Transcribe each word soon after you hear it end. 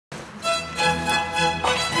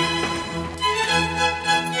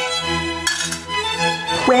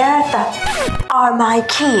Where the are my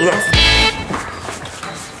keys?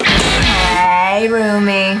 Hey,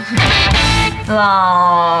 roomie.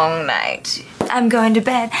 Long night. I'm going to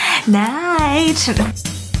bed. Night.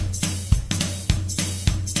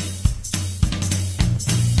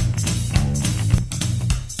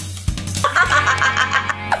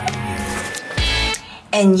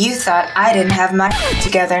 And you thought I didn't have my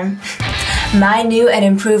together. My new and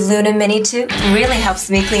improved Luna Mini 2 really helps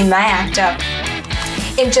me clean my act up.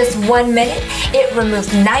 In just 1 minute, it removes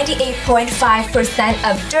 98.5%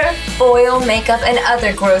 of dirt, oil, makeup, and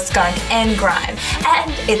other gross gunk and grime.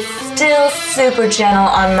 And it's still super gentle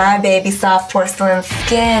on my baby soft porcelain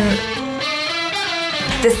skin.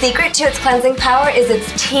 The secret to its cleansing power is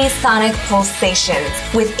its T-sonic pulsations.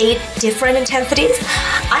 With 8 different intensities,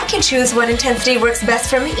 I can choose what intensity works best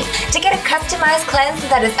for me to get a customized cleanse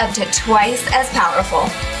that is up to twice as powerful.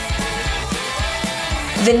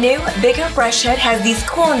 The new, bigger brush head has these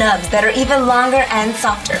cool nubs that are even longer and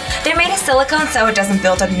softer. They're made of silicone so it doesn't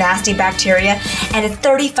build up nasty bacteria, and it's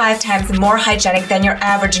 35 times more hygienic than your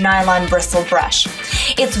average nylon bristle brush.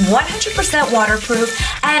 It's 100% waterproof,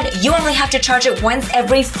 and you only have to charge it once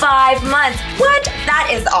every 5 months. What?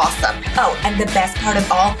 That is awesome. Oh, and the best part of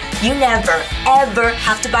all, you never, ever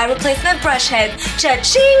have to buy replacement brush heads.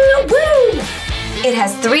 Cha-ching! Woo! It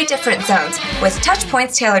has 3 different zones, with touch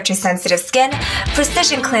points tailored to sensitive skin,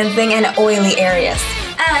 precision cleansing, and oily areas.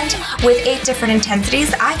 And with 8 different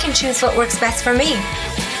intensities, I can choose what works best for me.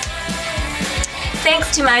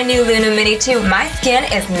 Thanks to my new Luna Mini 2, my skin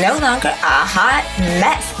is no longer a hot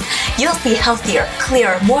mess. You'll see healthier,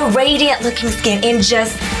 clearer, more radiant looking skin in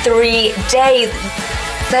just 3 days.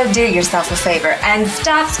 So do yourself a favor and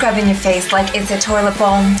stop scrubbing your face like it's a toilet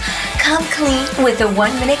bowl. Come clean with a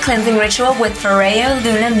 1-minute cleansing ritual with FOREO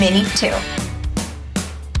Luna Mini 2.